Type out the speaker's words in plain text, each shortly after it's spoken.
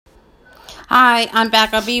Hi, I'm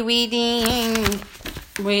back. I'll be reading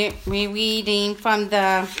from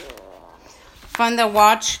the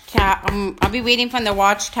Watchtower. I'll be reading from the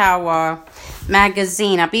Watchtower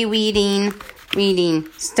magazine. I'll be reading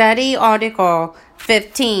study article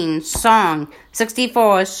 15, song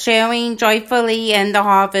 64, sharing joyfully in the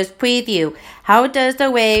harvest preview. How does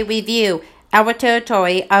the way we view our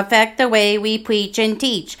territory affect the way we preach and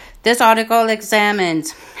teach? This article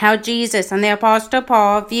examines how Jesus and the Apostle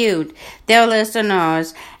Paul viewed their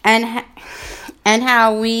listeners and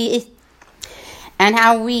how we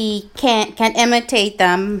can imitate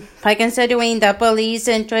them by considering the beliefs,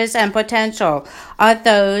 interests, and potential of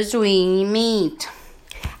those we meet.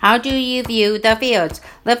 How do you view the fields?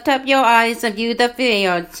 Lift up your eyes and view the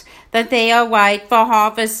fields, that they are white for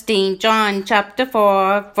harvesting. John chapter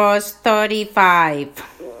 4, verse 35.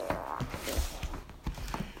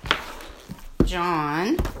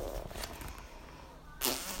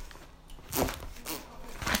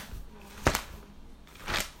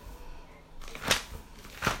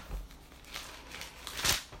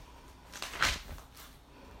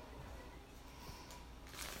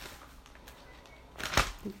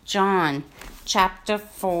 John chapter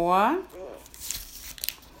 4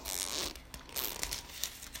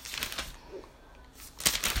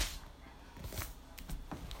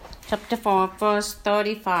 verse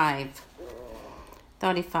 35.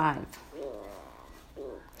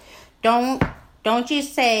 Don't you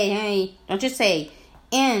say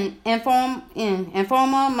in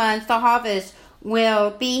informal months the harvest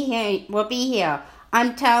will be here.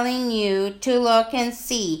 I'm telling you to look and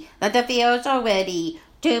see that the fields are ready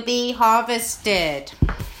to be harvested.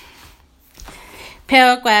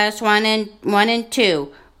 Paragraphs 1 and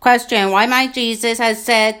 2. Question: Why might Jesus have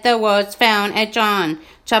said the words found at John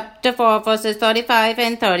chapter 4 verses 35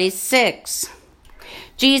 and 36?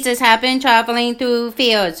 Jesus had been traveling through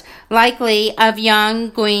fields, likely of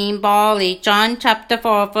young green barley. John chapter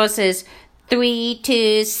 4 verses 3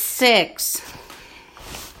 to 6.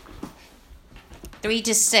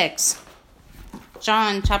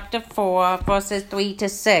 John chapter 4 verses 3 to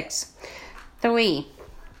 6. 3.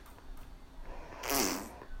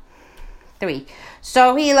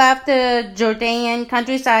 So he left the Judean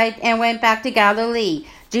countryside and went back to Galilee.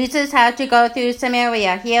 Jesus had to go through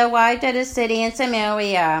Samaria. He arrived at a city in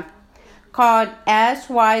Samaria called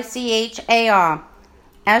Sychar.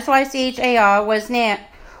 Sychar was near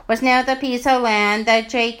the piece of land that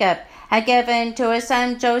Jacob had given to his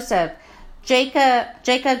son Joseph.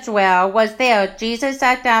 Jacob's well was there. Jesus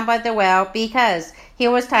sat down by the well because he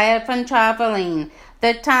was tired from traveling.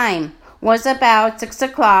 The time was about 6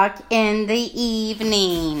 o'clock in the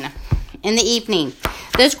evening.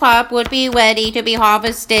 This crop would be ready to be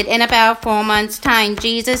harvested in about 4 months' time.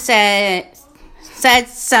 Jesus said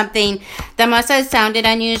something that must have sounded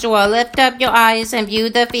unusual. Lift up your eyes and view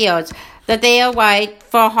the fields, that they are white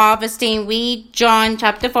for harvesting. Read John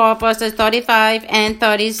chapter 4 verses 35 and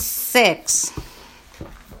 36.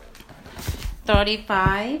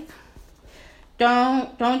 35.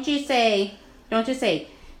 Don't you say,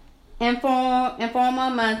 in 4 more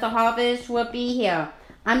months the harvest will be here.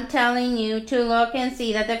 I'm telling you to look and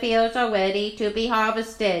see that the fields are ready to be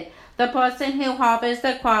harvested. The person who harvests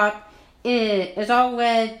the crop is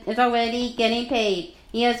already getting paid.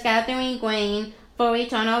 He is gathering grain for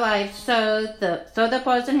eternal life. So the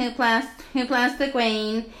person who plants the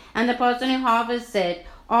grain and the person who harvests it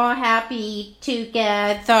are happy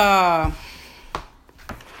together.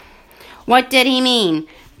 What did he mean?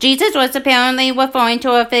 Jesus was apparently referring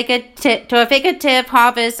to a figurative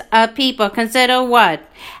harvest of people. Consider what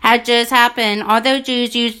had just happened. Although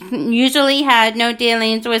Jews usually had no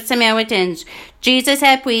dealings with Samaritans, Jesus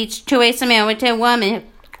had preached to a Samaritan woman,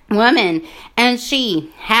 and she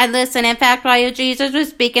had listened. In fact, while Jesus was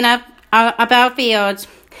speaking about fields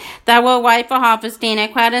that were ripe for harvesting, a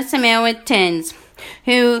crowd of Samaritans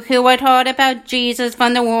who had heard about Jesus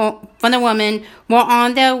from the woman were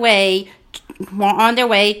on their way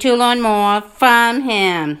to learn more from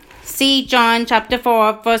him. See John chapter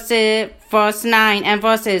 4 verse 9 and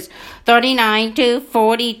verses 39 to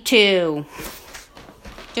 42.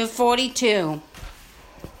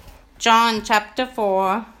 John chapter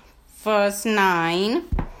 4 verse 9.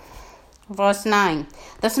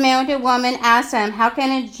 The Samaritan woman asked him, How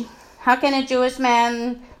can a Jewish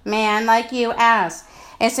man like you ask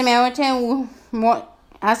a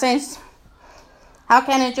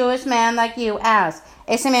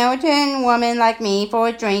Samaritan woman like me for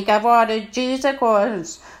a drink of water? Jews, of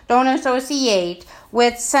course, don't associate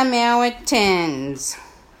with Samaritans.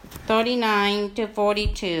 39 to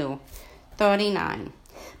 42. 39.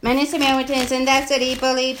 Many Samaritans in that city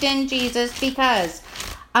believed in Jesus because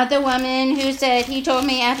of the woman who said, "He told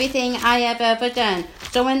me everything I have ever done."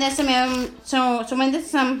 So when the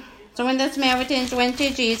Samaritans went to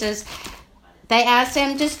Jesus, they asked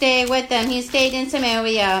him to stay with them. He stayed in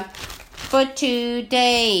Samaria for 2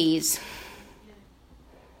 days.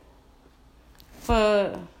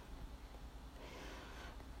 For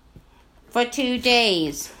 2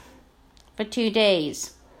 days. For 2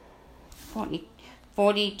 days.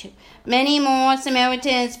 42. Many more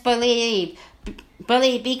Samaritans believed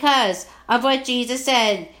because of what Jesus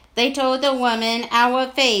said. They told the woman, "Our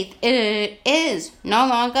faith is no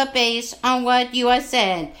longer based on what you have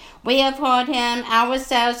said. We have heard him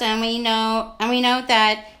ourselves, and we know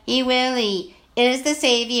that he really is the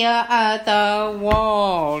Savior of the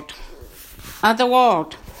world."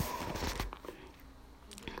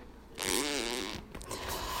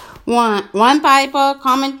 One Bible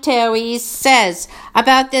commentary says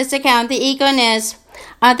about this account, the eagerness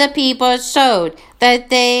of the people showed that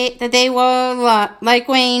they were like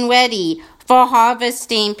grain ready for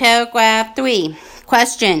harvesting. Paragraph 3.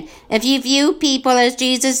 Question: if you view people as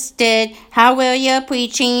Jesus did, how will your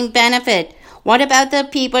preaching benefit? What about the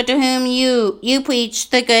people to whom you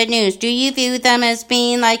preach the good news? Do you view them as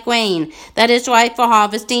being like grain that is ripe for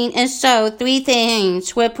harvesting? If so, 3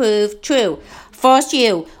 things will prove true. First,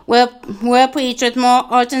 you will preach with more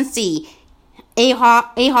urgency. A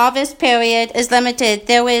harvest period is limited.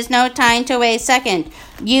 There is no time to waste. Second,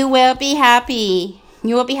 you will be happy.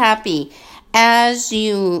 You will be happy as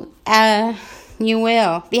you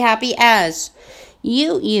will be happy as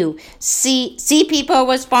you see people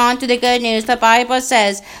respond to the good news. The Bible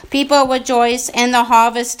says people rejoice in the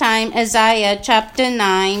harvest time. Isaiah chapter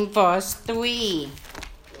 9 verse 3.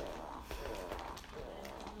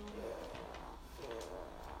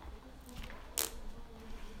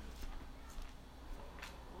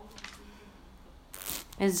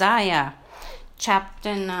 Isaiah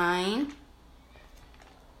chapter 9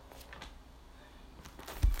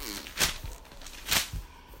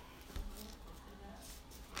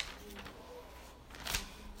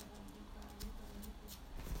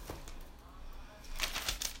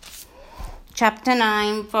 chapter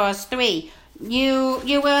 9 verse 3. You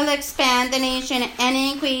will expand the nation and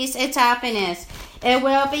increase its happiness. It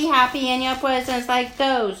will be happy in your presence, like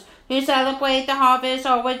those who celebrate the harvest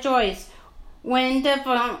or rejoice when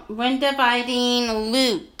dividing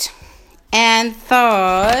loot. And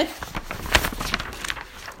third,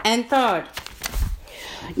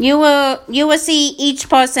 you will see each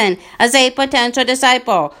person as a potential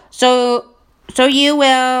disciple. So you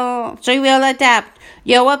will adapt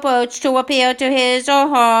your approach to appeal to his or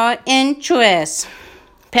her interests.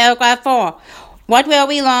 Paragraph 4. What will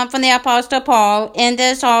we learn from the Apostle Paul in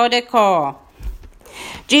this article?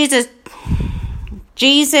 Jesus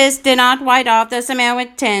did not write off the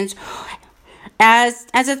Samaritans as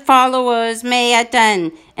his followers may have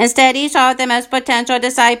done. Instead, he saw them as potential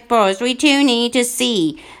disciples. We too need to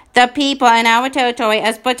see the people in our territory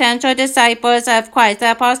as potential disciples of Christ.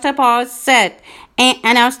 The Apostle Paul set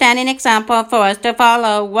an outstanding example for us to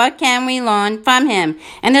follow. What can we learn from him?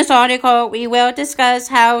 In this article, we will discuss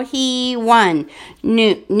how he, 1,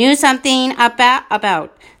 knew something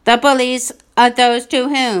about the beliefs of those to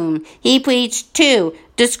whom he preached, 2,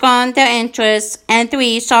 discerned their interests, and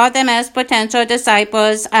 3, saw them as potential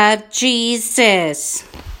disciples of Jesus.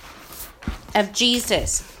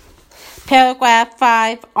 Paragraph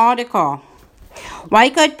 5 article. Why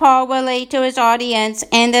could Paul relate to his audience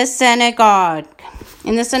in the synagogue?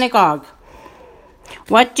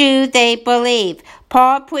 What do they believe?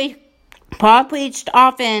 Paul preached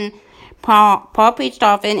often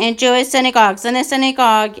in Jewish synagogues. In a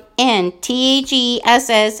synagogue in THESSALO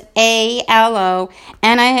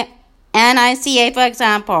and NICA, for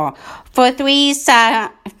example, for 3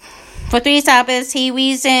 Sabbaths he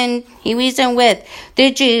reasoned with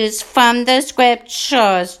the Jews from the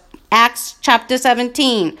scriptures. Acts chapter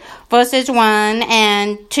 17, verses 1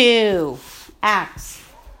 and 2. Acts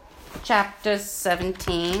chapter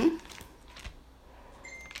 17.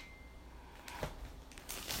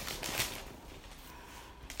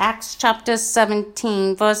 Acts chapter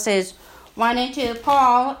 17, verses 1 and 2.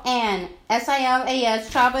 Paul and Silas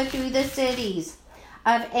traveled through the cities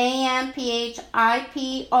of Amphipolis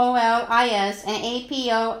and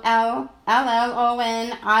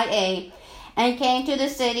Apollonia, and came to the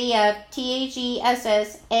city of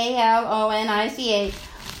Thessalonica,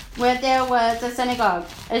 where there was a synagogue.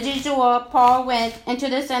 As usual, Paul went into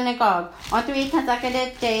the synagogue on 3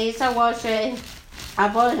 consecutive days of worship.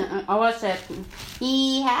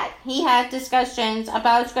 He had discussions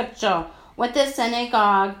about scripture with the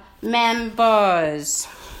synagogue members.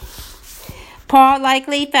 Paul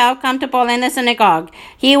likely felt comfortable in the synagogue.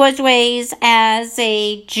 He was raised as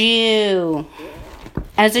a Jew.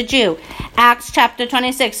 Acts chapter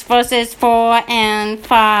 26, verses 4 and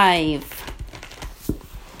 5.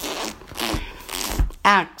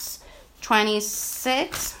 Acts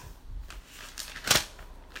 26.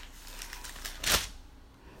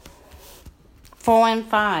 Four and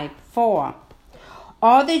 5. 4.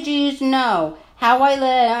 All the Jews know how I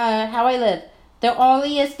lived the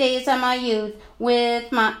earliest days of my youth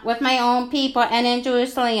with my own people and in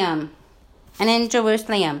Jerusalem.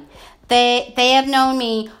 They have known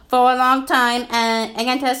me for a long time and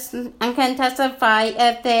can testify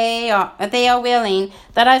if they are willing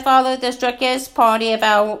that I follow the strictest party of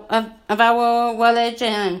our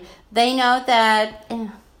religion. They know that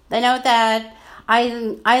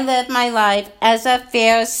I live my life as a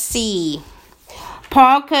Pharisee.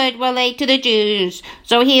 Paul could relate to the Jews,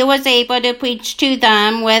 so he was able to preach to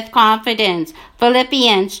them with confidence.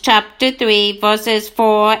 Philippians chapter 3, verses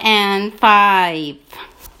 4 and 5.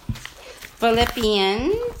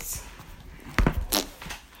 Philippians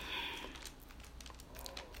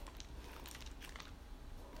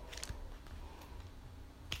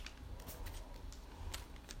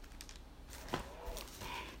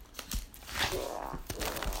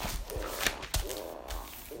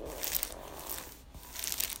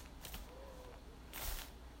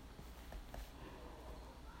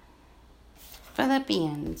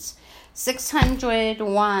Philippians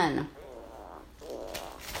 601.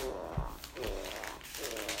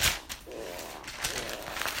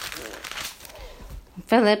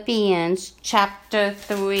 Philippians chapter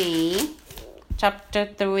 3,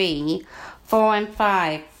 4 and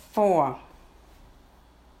 5. 4.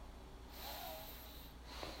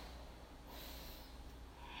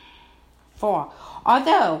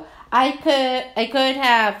 Although I could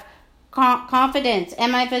have confidence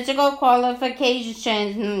in my physical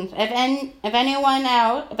qualifications, if anyone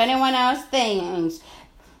else thinks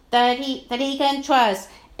that he can trust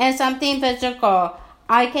in something physical,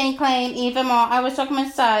 I can claim even more. I was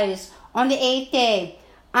circumcised on the 8th day.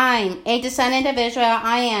 I'm a descendant of Israel.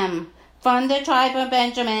 I am from the tribe of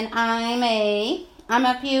Benjamin. I'm a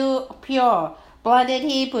pure-blooded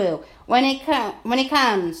Hebrew. When it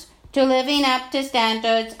comes to living up to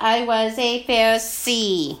standards, I was a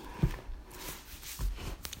Pharisee.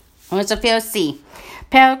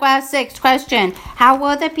 Paragraph 6, question. How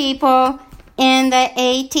will the people in the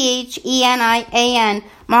Athenian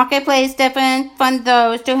marketplace different from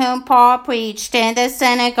those to whom Paul preached in the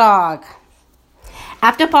synagogue?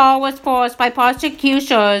 After Paul was forced by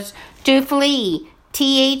persecutors to flee,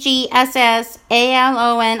 Thessalonica,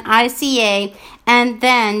 and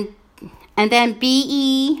then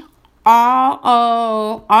Beroea,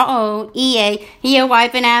 he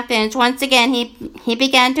arrived in Athens. Once again, he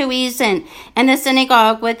began to reason in the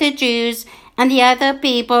synagogue with the Jews and the other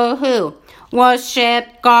people who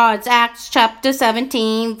worship gods. Acts chapter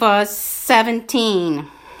 17, verse 17.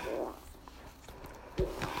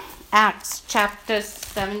 Acts chapter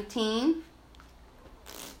 17.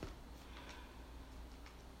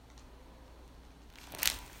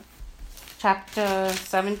 Chapter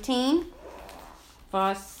 17,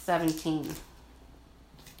 verse 17.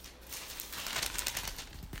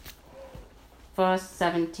 Verse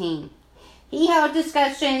 17. He held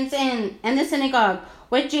discussions in the synagogue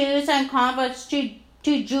with Jews and converts to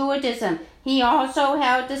Judaism. He also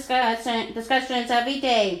held discussions every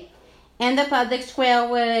day in the public square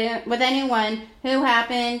with anyone who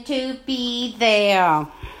happened to be there.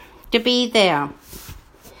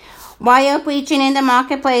 While preaching in the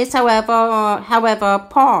marketplace, however,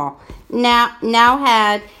 Paul now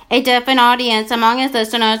had a different audience. Among his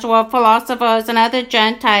listeners were philosophers and other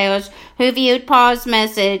Gentiles who viewed Paul's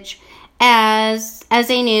message as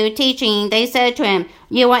a new teaching. They said to him,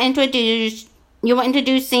 You are introducing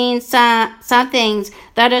some things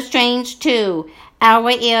that are strange to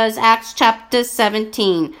our ears. Acts chapter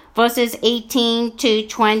 17, verses 18 to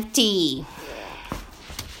 20.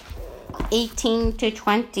 18 to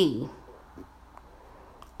 20.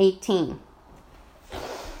 18.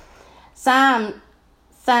 Some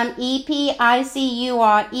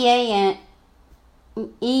EPICUREAN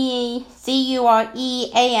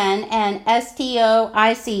and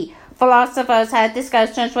STOIC philosophers had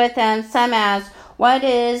discussions with him. Some asked, What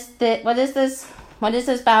is this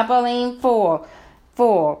babbling for?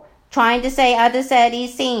 Trying to say. Others said he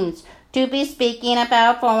seems to be speaking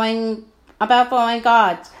about foreign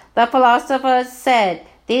gods. The philosophers said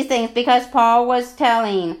these things because Paul was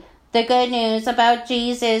telling the good news about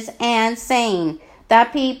Jesus and saying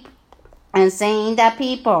that people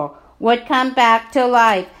would come back to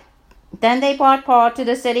life. Then they brought Paul to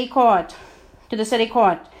the city court city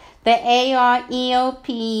court. The AREOP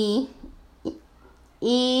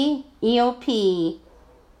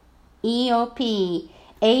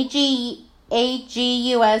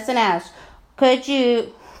AGUS and asked, could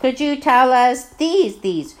you tell us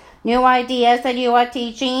these new ideas that you are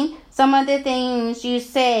teaching? Some of the things you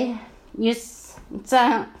say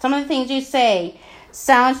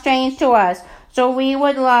sound strange to us. So we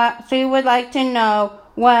would like to know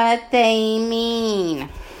what they mean.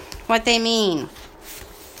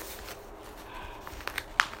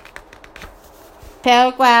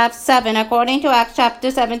 Paragraph 7. According to Acts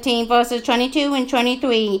chapter 17, verses 22 and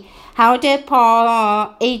 23, how did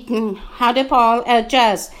Paul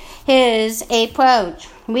adjust his approach?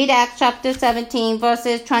 Read Acts chapter 17,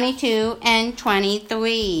 verses 22 and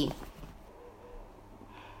 23.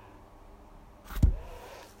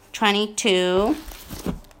 22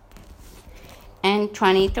 and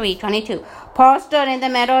 23. 22. Paul stood in the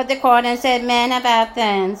middle of the court and said, Men of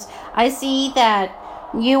Athens, I see that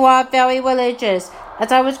you are very religious.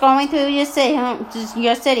 As I was going through your city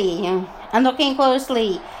and looking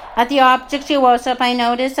closely at the objects you worship, I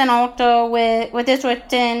noticed an altar with this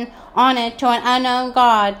written on it, to an unknown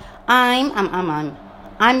God.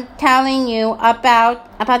 I'm telling you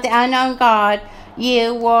about the unknown God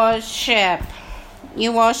you worship.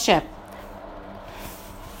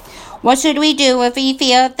 What should we do if we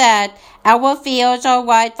feel that our fields are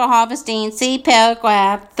ripe for harvesting? See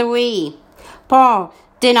paragraph 3. Paul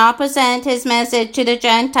did not present his message to the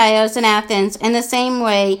Gentiles in Athens in the same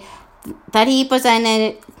way that he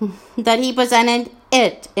presented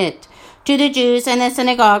it to the Jews in the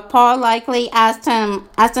synagogue. Paul likely asked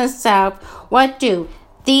himself, what do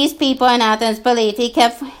these people in Athens believe? He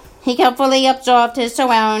carefully observed his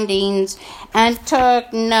surroundings and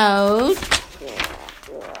took note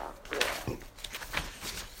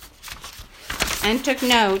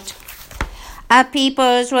of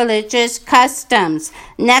people's religious customs.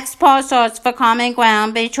 Next, Paul sought for common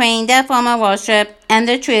ground between their form of worship and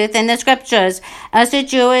the truth in the scriptures. As a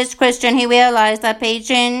Jewish Christian, he realized that the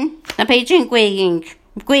pagan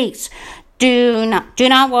Greeks do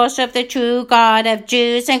not worship the true God of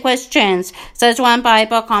Jews and Christians, says one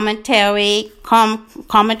Bible commentator.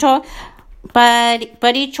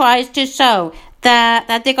 But he tries to show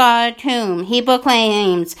that the God whom he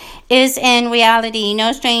proclaims is in reality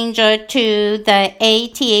no stranger to the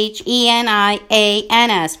Athenians.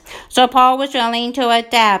 So Paul was willing to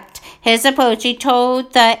adapt his approach. He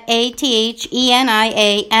told the Athenians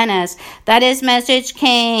that his message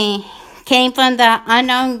came from the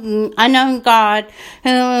unknown God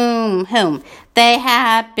whom they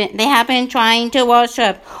have been trying to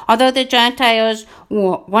worship. Although the Gentiles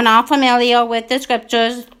were not familiar with the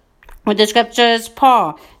scriptures,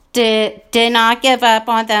 Paul did not give up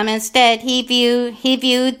on them. Instead, he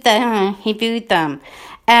viewed them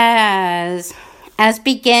as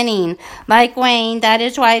beginning, like grain that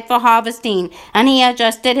is ripe for harvesting, and he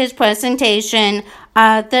adjusted his presentation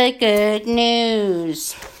of the good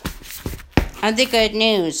news.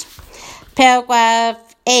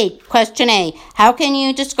 Paragraph 8. Question A. How can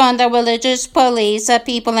you discern the religious beliefs of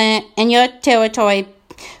people in your territory?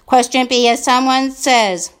 Question B. If someone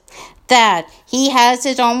says that he has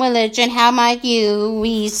his own religion, how might you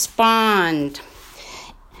respond?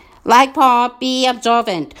 Like Paul, be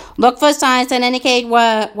observant. Look for signs that indicate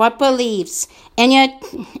what beliefs in your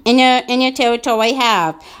territory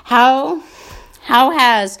have. How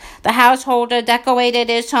has the householder decorated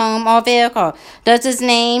his home or vehicle? Does his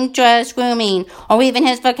name, dress, grooming, or even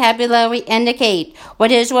his vocabulary indicate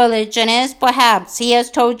what his religion is? Perhaps he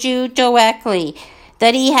has told you directly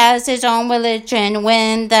that he has his own religion.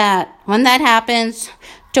 When that happens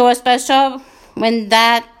to a special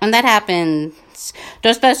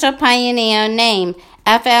pioneer named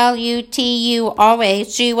Fluturah,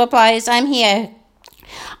 she replies, I'm here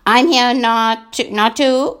not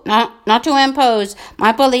to impose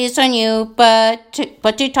my beliefs on you, but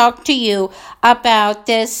to talk to you about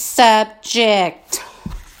this subject.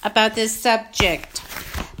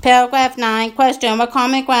 Paragraph 9. Question. What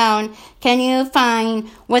common ground can you find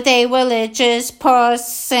with a religious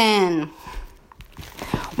person?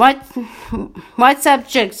 What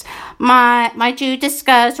subjects might you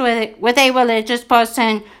discuss with a religious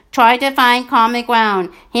person? Try to find common ground.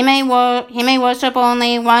 He may worship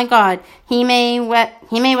only one God. He may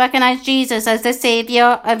recognize Jesus as the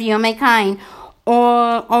Savior of humankind,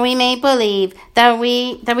 or we may believe that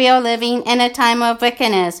we are living in a time of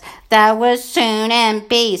wickedness that will soon end.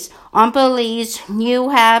 Based on beliefs you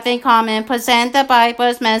have in common, present the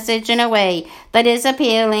Bible's message in a way that is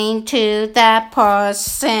appealing to that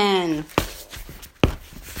person.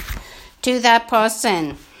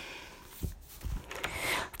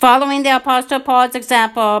 Following the Apostle Paul's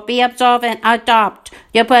example, be observant, adopt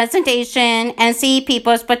your presentation, and see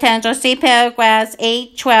people's potential. See paragraphs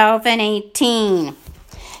 8, 12, and 18.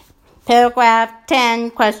 Paragraph 10,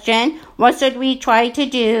 question, what should we try to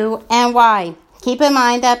do and why? Keep in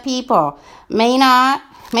mind that people may not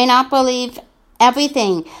believe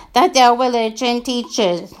everything that their religion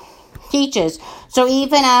teaches. So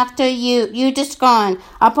even after you discard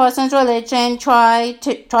a person's religion, try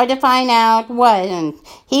to find out what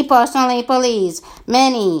he personally believes.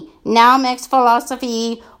 Many now mix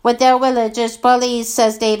philosophy with their religious beliefs,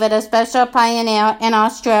 says David, a special pioneer in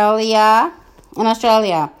Australia.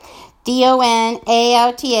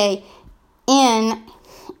 Donalta in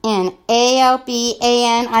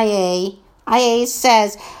Albania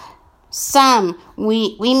says, some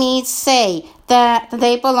we meet say that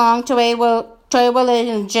they belong to a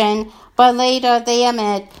religion, but later they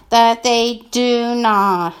admit that they do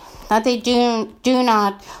not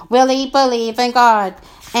really believe in God.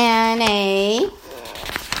 And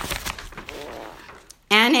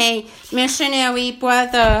a missionary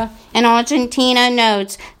brother in Argentina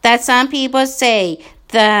notes that some people say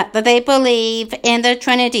that they believe in the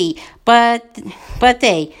Trinity, but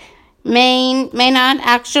they may not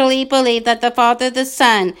actually believe that the Father, the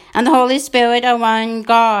Son, and the Holy Spirit are one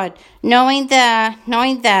God. Knowing that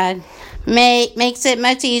makes it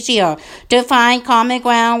much easier to find common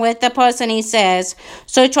ground with the person, he says.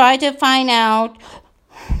 So try to find out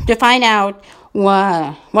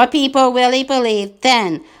what people really believe.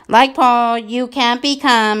 Then, like Paul, you can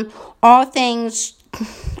become all things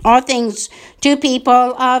to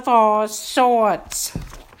people of all sorts.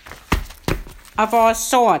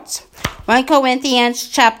 1 Corinthians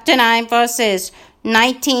chapter 9, verses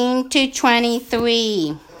 19 to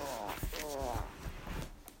 23.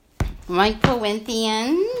 1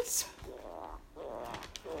 Corinthians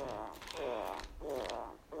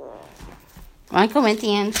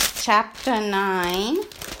chapter 9.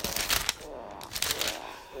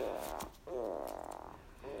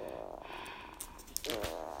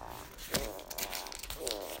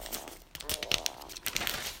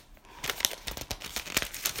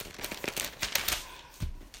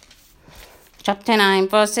 Chapter 9,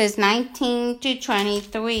 verses 19 to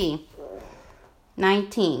 23.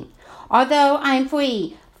 19. Although I'm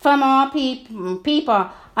free from all people,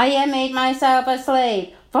 I have made myself a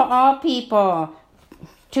slave for all people,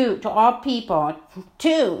 to all people,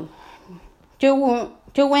 to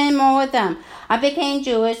win more of them. I became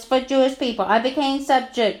Jewish for Jewish people. I became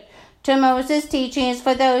subject to Moses' teachings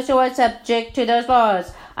for those who are subject to those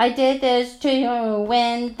laws. I did this to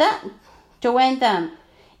win them.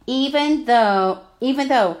 Even though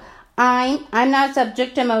I'm not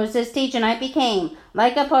subject to Moses' teaching, I became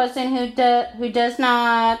like a person who does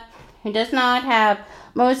not have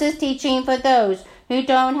Moses' teaching for those who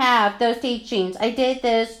don't have those teachings. I did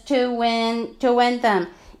this to win them.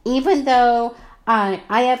 Even though I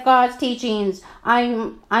have God's teachings,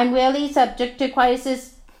 I'm really subject to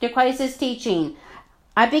Christ's teaching.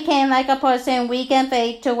 I became like a person weak in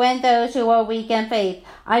faith to win those who are weak in faith.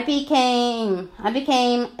 I became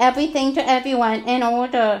everything to everyone in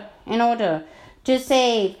order to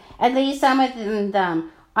save at least some of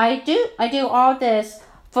them. I do all this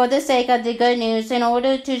for the sake of the good news, in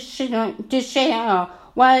order to share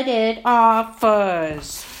what it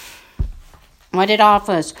offers. What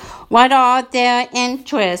are their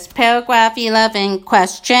interests? Paragraph 11,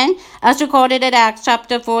 question. As recorded in Acts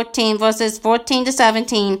chapter 14, verses 14 to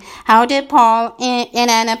 17, how did Paul, in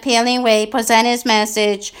an appealing way, present his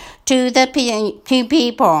message to the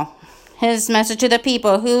people? His message to the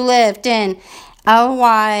people who lived in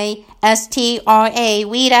Lystra.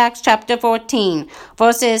 Read Acts chapter 14,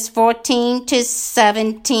 verses 14 to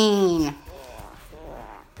 17.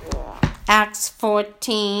 Acts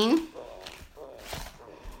 14.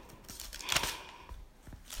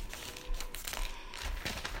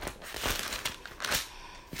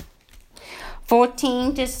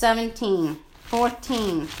 14 to 17.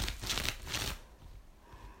 14.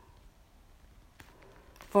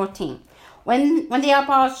 When the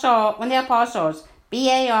apostles Barnabas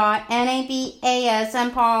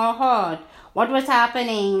and Paul heard what was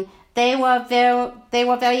happening, they were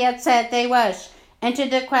very upset. They rushed into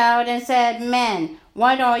the crowd and said, "Men,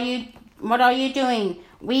 what are you doing?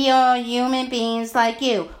 We are human beings like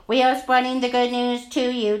you. We are spreading the good news to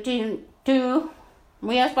you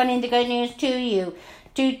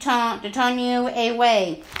to turn you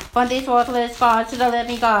away from these worthless gods to the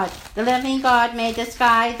living God. The living God made the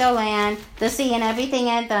sky, the land, the sea, and everything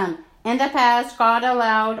in them. In the past, God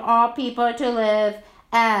allowed all people to live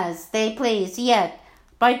as they please. Yet,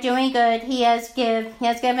 by doing good, He has given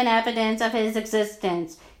evidence of His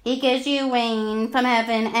existence. He gives you rain from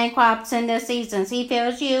heaven and crops in the seasons. He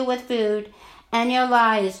fills you with food and your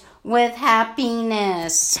lives with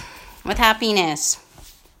happiness. With happiness.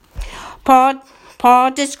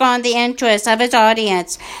 Paul described the interest of his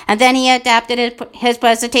audience, and then he adapted his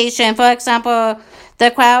presentation. For example,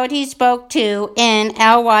 the crowd he spoke to in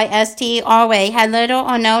LYSTRA had little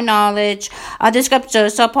or no knowledge of the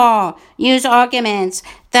scriptures, so Paul used arguments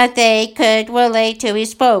that they could relate to. He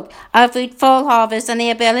spoke of fruitful harvest and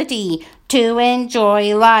the ability to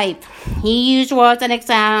enjoy life. He used words and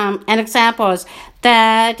examples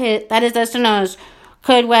that his listeners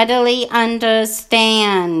could readily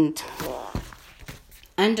understand.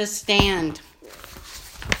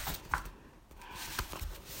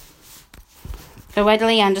 To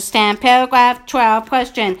readily understand. Paragraph 12,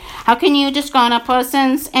 question. How can you discern a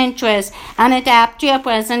person's interest and adapt your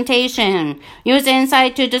presentation? Use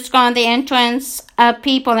insight to discern the interests of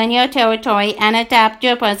people in your territory and adapt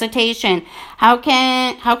your presentation. How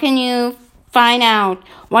can you find out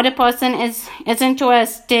what a person is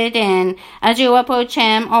interested in as you approach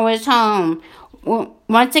him or his home?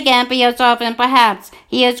 Once again, be observant. Perhaps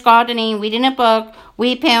he is gardening, reading a book,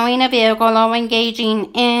 repairing a vehicle, or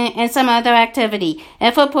engaging in some other activity.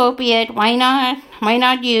 If appropriate, why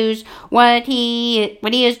not use what he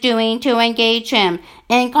is doing to engage him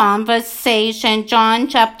in conversation? John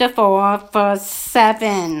chapter 4, verse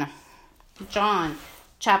 7. John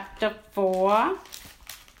chapter 4,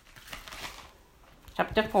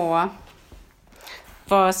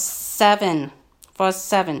 verse 7. Verse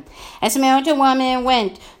 7. A Samaritan woman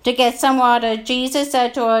went to get some water. Jesus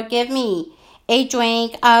said to her, "Give me a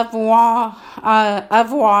drink of water.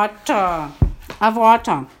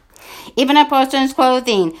 Even a person's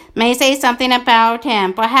clothing may say something about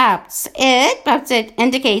him. Perhaps it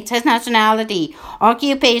indicates his nationality,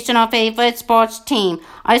 occupation, or favorite sports team."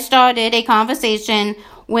 I started a conversation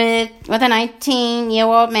with a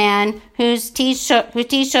 19-year-old man whose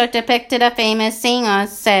t-shirt depicted a famous singer,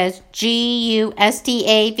 says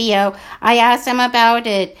Gustavo. I asked him about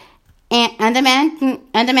it, and the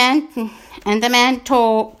man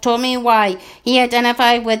told me why he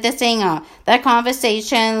identified with the singer. That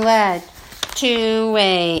conversation led to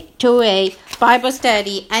a Bible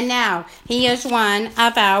study, and now he is one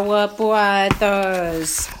of our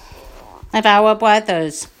brothers.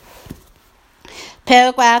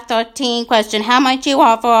 Paragraph 13, question. How might you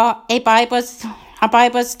offer a Bible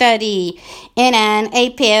study in an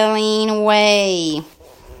appealing way?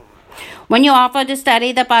 When you offer to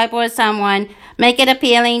study the Bible with someone, make it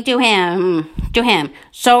appealing to him.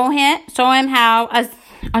 Show him how a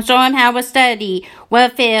study will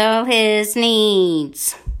fill his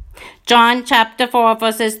needs. John chapter 4,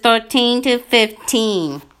 verses 13 to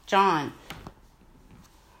 15. John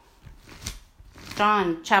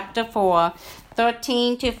chapter 4,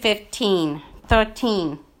 13 to 15.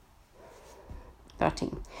 13.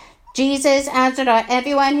 Jesus answered her,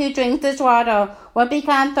 "Everyone who drinks this water will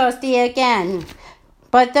become thirsty again.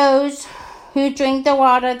 But those who drink the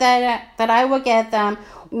water that I will give them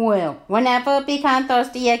will never become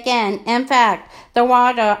thirsty again. In fact, the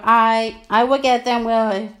water I will give them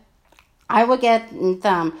will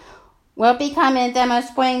become in them a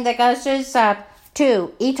spring that gushes up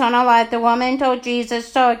to eternal life." The woman told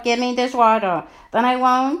Jesus, "Sir, give me this water. Then I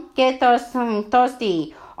won't get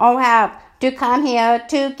thirsty or have to come here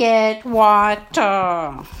to get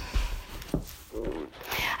water."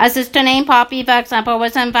 A sister named Poppy, for example,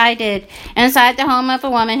 was invited inside the home of a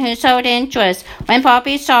woman who showed interest. When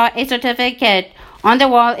Poppy saw a certificate on the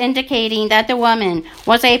wall indicating that the woman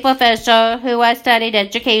was a professor who had studied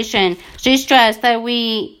education, she stressed that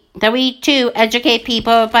we too educate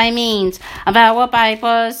people by means of our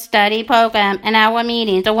Bible study program and our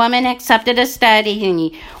meetings. The woman accepted the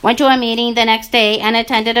study, went to a meeting the next day, and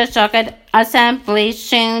attended a circuit assembly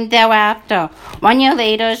soon thereafter. 1 year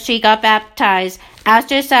later, she got baptized.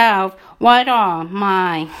 Ask yourself, what are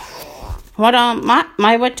my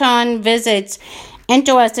return visits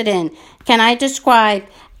interested in? Can I describe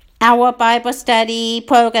our Bible study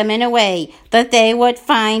program in a way that they would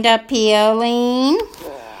find appealing?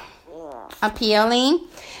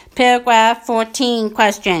 Paragraph 14,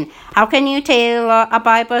 question. How can you tailor a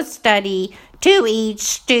Bible study to each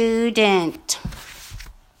student?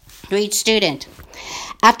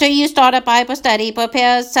 After you start a Bible study,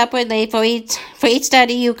 prepare separately for each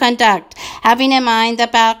study you conduct, having in mind the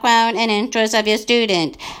background and interests of your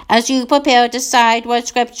student. As you prepare, decide what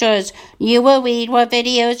scriptures you will read, what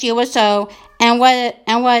videos you will show, and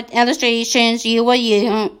what illustrations you will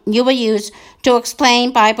use to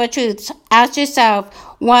explain Bible truths. Ask yourself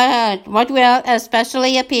what will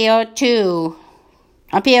especially appeal to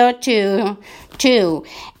appeal to,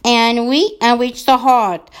 and reach the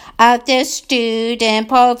heart of the student.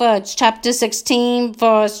 Proverbs chapter 16,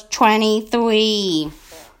 verse 23.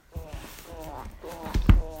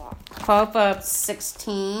 Proverbs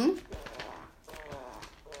 16.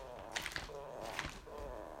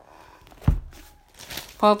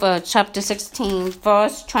 Proverbs chapter 16,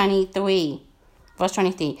 verse 23. Verse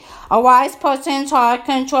 23. A wise person's heart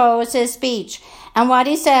controls his speech, and what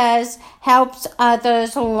he says helps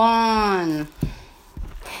others along.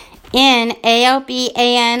 In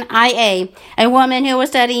Albania, a woman who was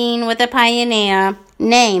studying with a pioneer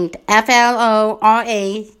named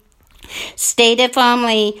Flora stated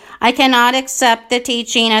firmly, "I cannot accept the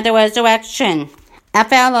teaching of the resurrection."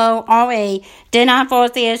 Flora did not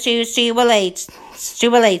force the issue. She relates.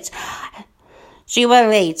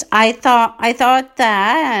 I thought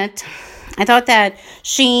that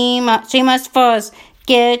she must first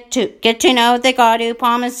get to know the God who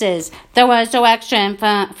promises the resurrection.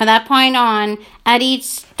 From that point on, at each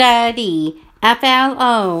study,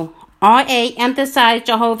 Flora emphasized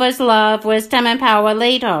Jehovah's love, wisdom, and power.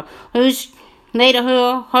 Later, her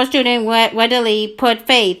student readily put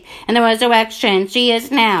faith in the resurrection. She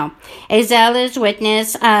is now a zealous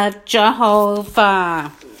witness of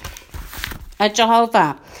Jehovah.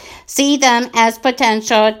 See them as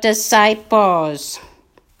potential disciples.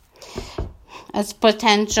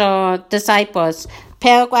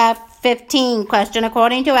 Paragraph 15. Question.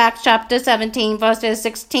 According to Acts chapter 17, verses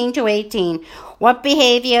 16 to 18, what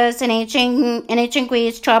behaviors in ancient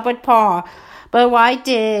Greece troubled Paul? But why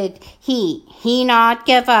did he not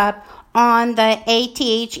give up on the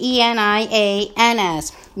Athenians?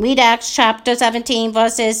 Read Acts chapter 17,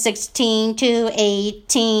 verses 16 to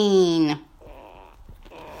 18.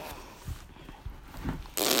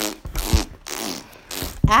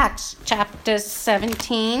 Acts chapter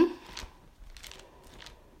 17.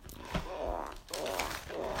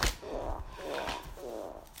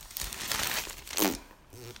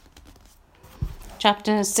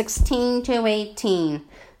 Chapter 16 to 18.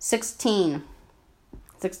 16.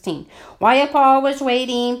 While Paul was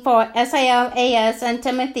waiting for Silas and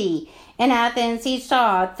Timothy in Athens, he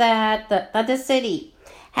saw that the city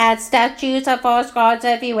had statues of false gods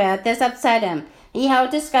everywhere. This upset him. He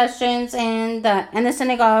held discussions in the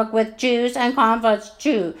synagogue with Jews and converts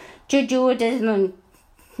to Judaism.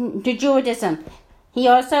 He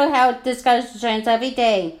also held discussions every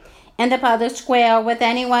day in the public square with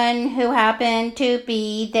anyone who happened to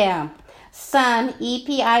be there. Some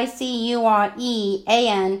Epicurean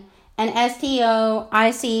and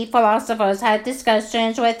Stoic philosophers had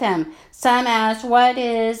discussions with him. Some asked, "What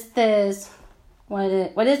is this?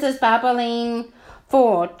 What is this babbling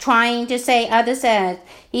for?" Trying to say, others said,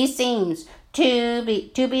 "He seems to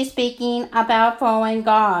be speaking about foreign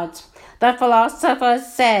gods." The philosophers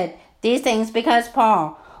said these things because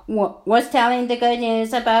Paul was telling the good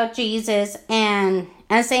news about Jesus and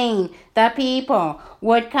saying that people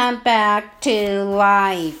would come back to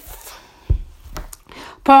life.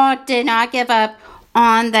 Paul did not give up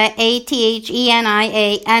on the Athenians,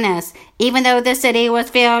 even though the city was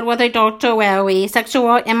filled with adultery,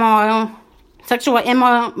 sexual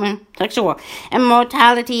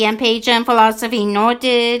immortality, and pagan philosophy, nor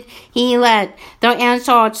did he let their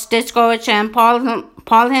insults discourage him.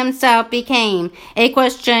 Paul himself became a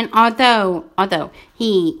Christian, although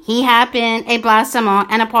he had been a blasphemer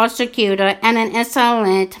and a persecutor and an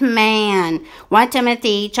insolent man. 1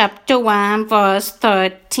 Timothy chapter 1, verse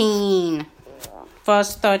 13. 1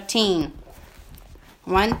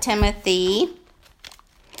 Timothy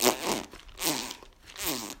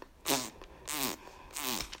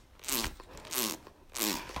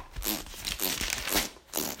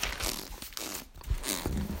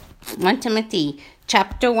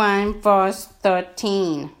chapter 1, verse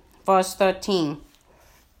 13.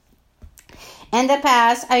 In the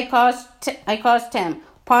past, I cursed him,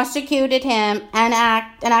 persecuted him, and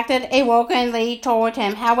acted arrogantly toward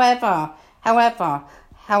him. However,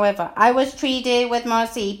 I was treated with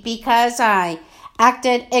mercy because I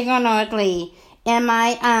acted ignorantly in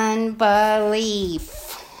my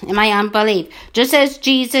unbelief. Just as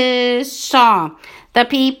Jesus saw the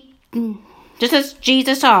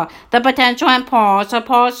potential in Paul, so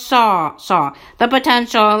Paul saw the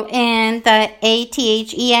potential in the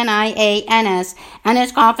Athenians, and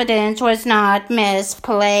his confidence was not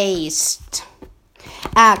misplaced.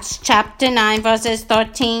 Acts chapter 9, verses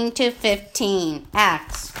 13 to 15.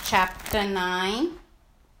 Acts chapter 9.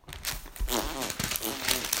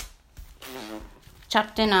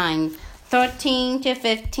 Chapter 9, 13 to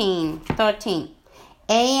 15. 13.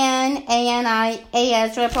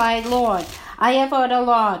 Ananias replied, "Lord, I have heard a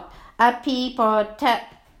lot of people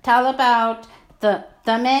tell about the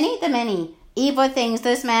many evil things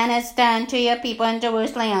this man has done to your people in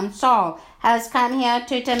Jerusalem. Saul has come here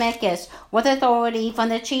to Damascus with authority from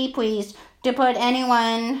the chief priest to put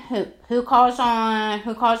anyone who calls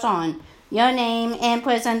on your name in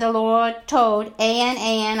prison. The Lord told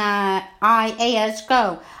Ananias,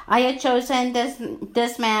 go. I have chosen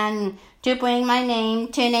this man to bring my name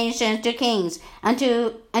to nations, to kings, and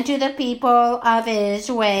to the people of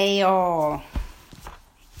Israel.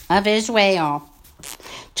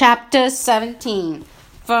 Chapter 17,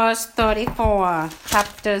 verse 34.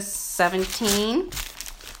 Chapter 17.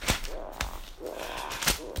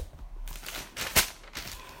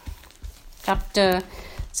 Chapter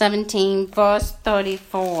 17, verse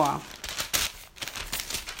 34.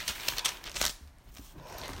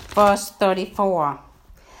 Verse 34.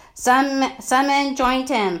 Some men joined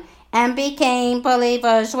him and became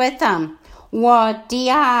believers with him. Were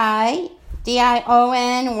Dionysius,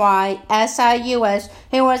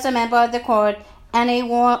 who was a member of the court, and a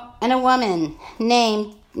woman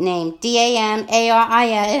named Damaris,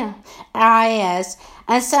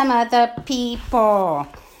 and some other people.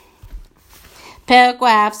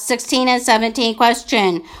 Paragraphs 16 and 17.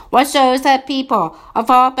 Question. What shows that people of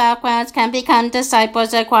all backgrounds can become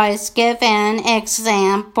disciples of Christ? Give an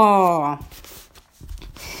example.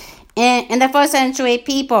 In the first century,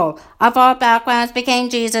 people of all backgrounds became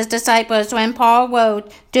Jesus' disciples when Paul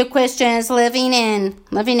wrote to Christians living in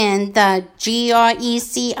the Grecan city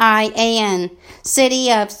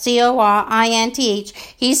of Corinth.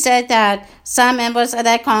 He said that some members of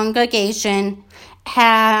that congregation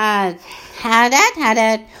had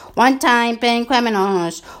at one time been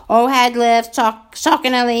criminals or had lived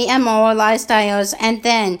shockingly immoral lifestyles, and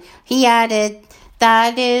then he added,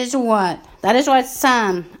 that is what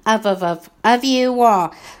some of you were,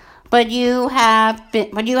 but you have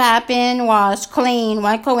been washed clean.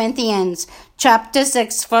 1 Corinthians chapter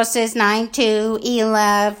 6 verses 9 to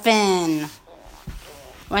 11.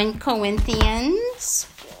 1 Corinthians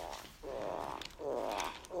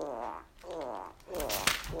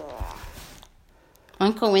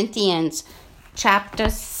chapter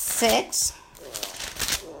 6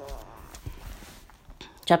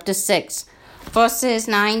 verses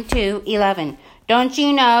 9 to 11. Don't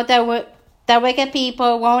you know that wicked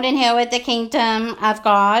people won't inherit the kingdom of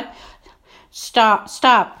God? Stop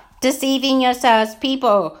deceiving yourselves,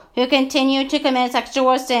 people who continue to commit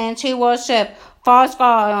sexual sins, who worship false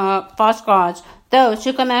gods, those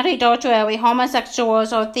who commit adultery,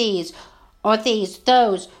 homosexuals, or thieves,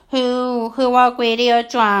 those who are greedy or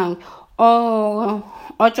drunk,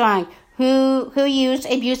 who use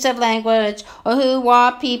abusive language, or who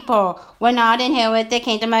rob people, will not inherit the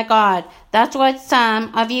kingdom of God. That's what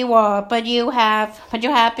some of you are, but you have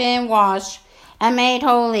been washed and made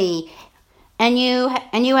holy, and you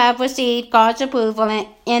have received God's approval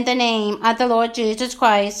in the name of the Lord Jesus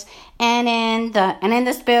Christ, and in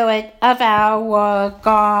the Spirit of our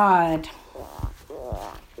God.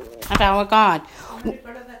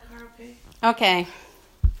 Okay.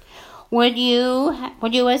 Would you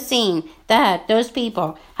have seen that those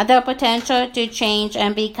people had the potential to change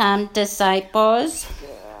and become disciples?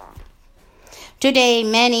 Today,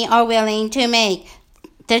 many are willing to make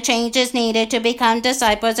the changes needed to become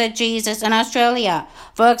disciples of Jesus in Australia.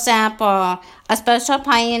 For example, a special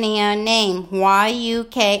pioneer named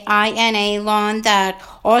Yukina learned that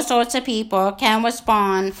all sorts of people can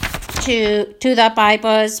respond to the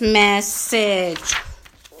Bible's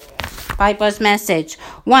message.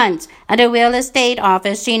 Once, at a real estate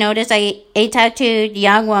office, she noticed a tattooed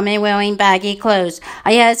young woman wearing baggy clothes.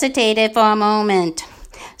 I hesitated for a moment,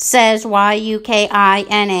 says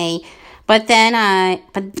Yukina, but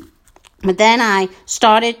then I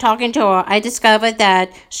started talking to her. I discovered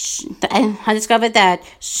that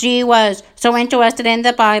she was so interested in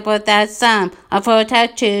the Bible that some of her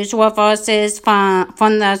tattoos were verses from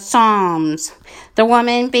the Psalms. The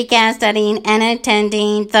woman began studying and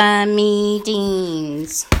attending the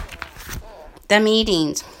meetings.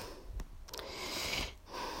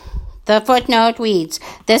 The footnote reads,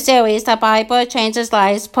 the series, The Bible Changes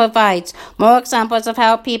Lives, provides more examples of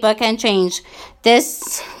how people can change.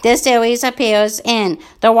 This series appears in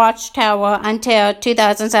The Watchtower until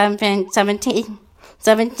 2017.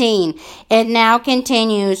 It now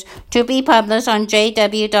continues to be published on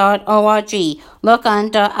jw.org. Look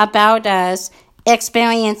under About Us,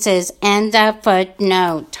 Experiences, and the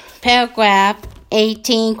footnote. Paragraph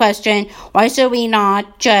 18. Question. Why should we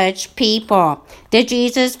not judge people? Did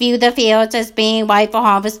Jesus view the fields as being ripe for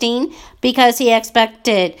harvesting because he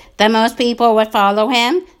expected that most people would follow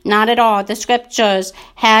him? Not at all. The scriptures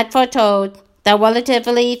had foretold the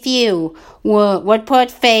relatively few would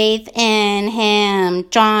put faith in him.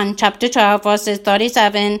 John chapter 12, verses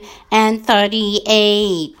 37 and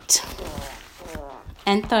 38.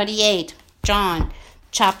 And 38. John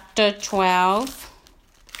chapter 12.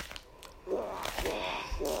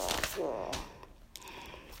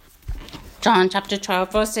 John chapter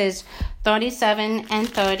 12, verses 37 and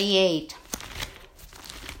 38.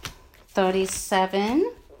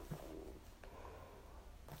 37.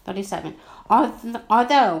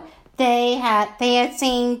 Although they had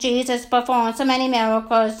seen Jesus perform so many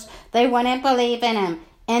miracles, they wouldn't believe in him.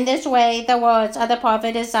 In this way, the words of the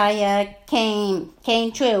prophet Isaiah came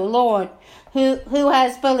true. Lord, who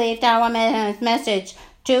has believed our message?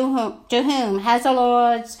 To whom has the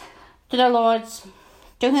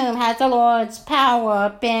Lord's power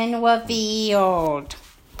been revealed?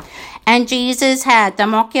 And Jesus had the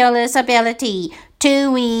miraculous ability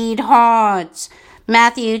to read hearts.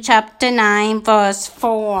 Matthew chapter 9, verse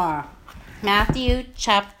 4. Matthew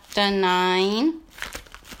chapter 9.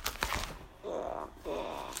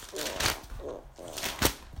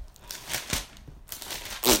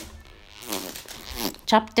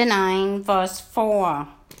 Chapter 9, verse 4.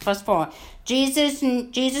 Verse 4. Jesus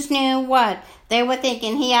knew what they were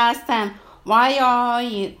thinking. He asked them, Why are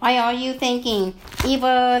you thinking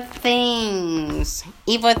evil things?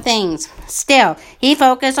 Still, he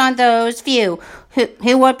focused on those few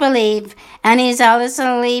who would believe, and he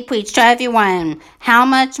zealously preached to everyone. How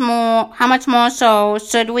much more so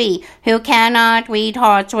should we, who cannot read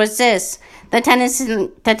hearts, resist the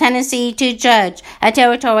tendency to judge a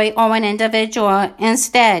territory or an individual?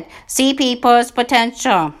 Instead, see people's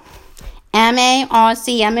potential. MARC,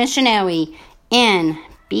 a missionary, in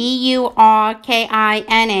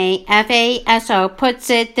BURKINAFASO, puts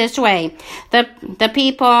it this way: the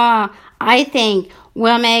people I think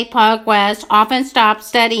will make progress often stop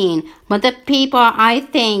studying, but the people I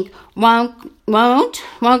think won't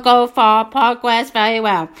go for progress very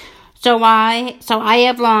well. So I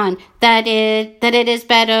have learned that it is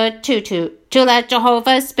better to let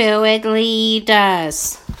Jehovah's Spirit lead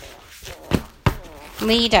us.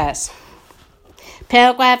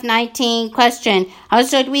 Paragraph 19. Question: How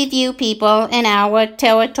should we view people in our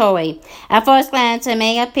territory? At first glance, it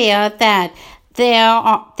may appear that there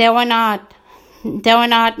were not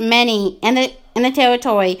many in the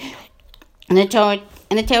territory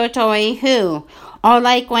who are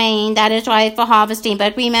like grain that is ripe for harvesting.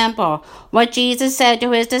 But remember what Jesus said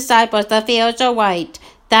to his disciples: the fields are white.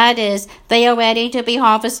 That is, they are ready to be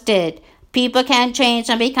harvested. People can change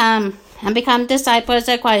and become disciples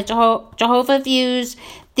of Christ. Jehovah views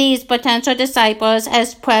these potential disciples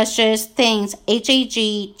as precious things.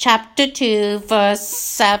 HAG chapter 2, verse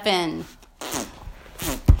 7.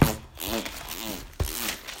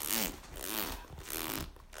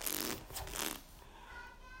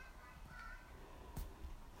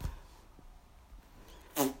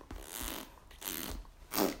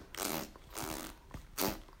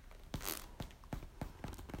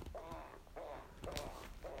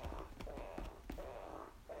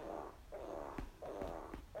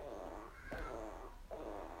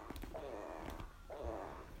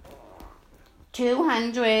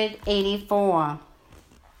 $284.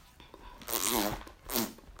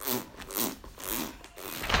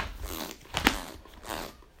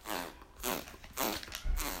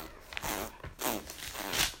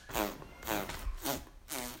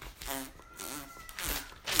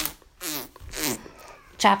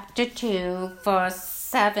 Chapter 2, verse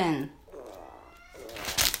 7.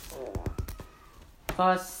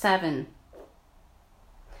 Verse 7.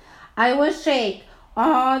 I will shake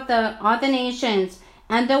all the nations,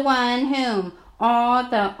 and the one whom all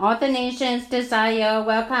the nations desire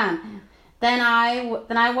will come. Then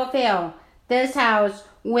I will fill this house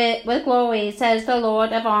with glory, says the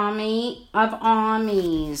Lord of armies.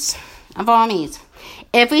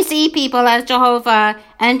 If we see people as Jehovah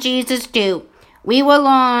and Jesus do, we will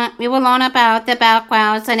learn about their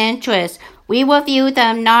backgrounds and interests. We will view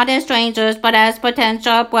them not as strangers, but as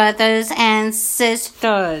potential brothers and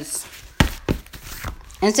sisters.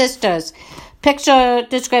 Picture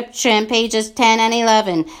description, pages 10 and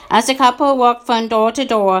 11. As the couple walk from door to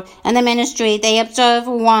door in the ministry, they observe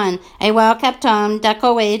 1. A well-kept home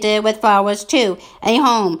decorated with flowers. 2. A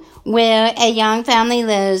home where a young family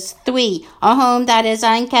lives. 3. A home that is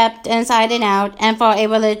unkept inside and out. And for a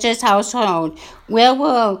religious household, where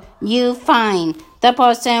will you find the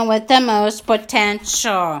person with the most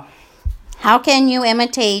potential? How can you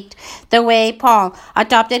imitate the way Paul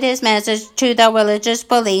adopted his message to the religious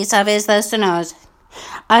beliefs of his listeners?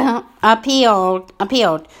 Appealed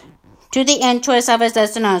to the interests of his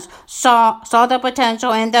listeners, saw the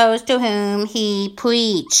potential in those to whom he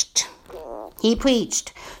preached.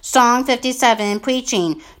 Song 57,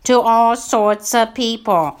 preaching to all sorts of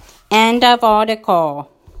people. End of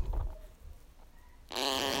article.